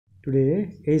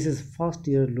Today, ACE is first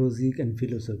year Logic and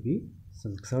Philosophy.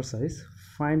 Some exercise.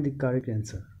 Find the correct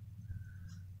answer.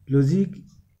 Logic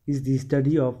is the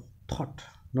study of thought,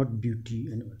 not beauty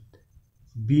and wealth.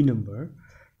 B number,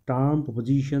 term,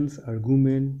 propositions,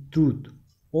 argument, truth.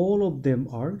 All of them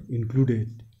are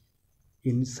included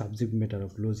in subject matter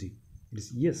of logic. It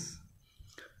is yes.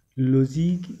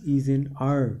 Logic is an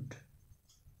art,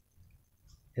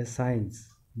 a science,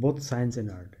 both science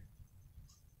and art.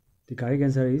 The correct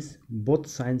answer is both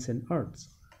science and arts.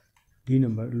 D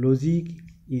number, logic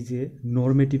is a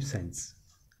normative science.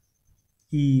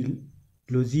 E,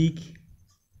 logic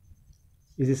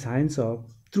is a science of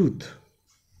truth.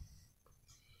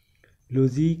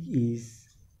 Logic is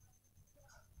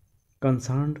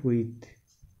concerned with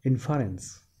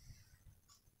inference.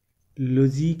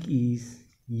 Logic is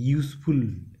useful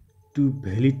to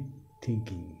valid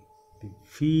thinking. The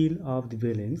feel of the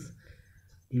balance.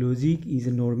 Logic is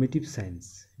a normative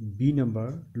science. B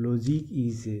number, logic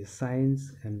is a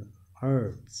science and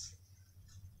arts.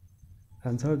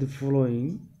 Answer the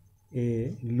following.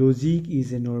 A, logic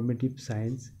is a normative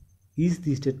science. Is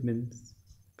the statement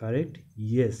correct?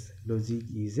 Yes, logic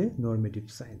is a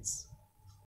normative science.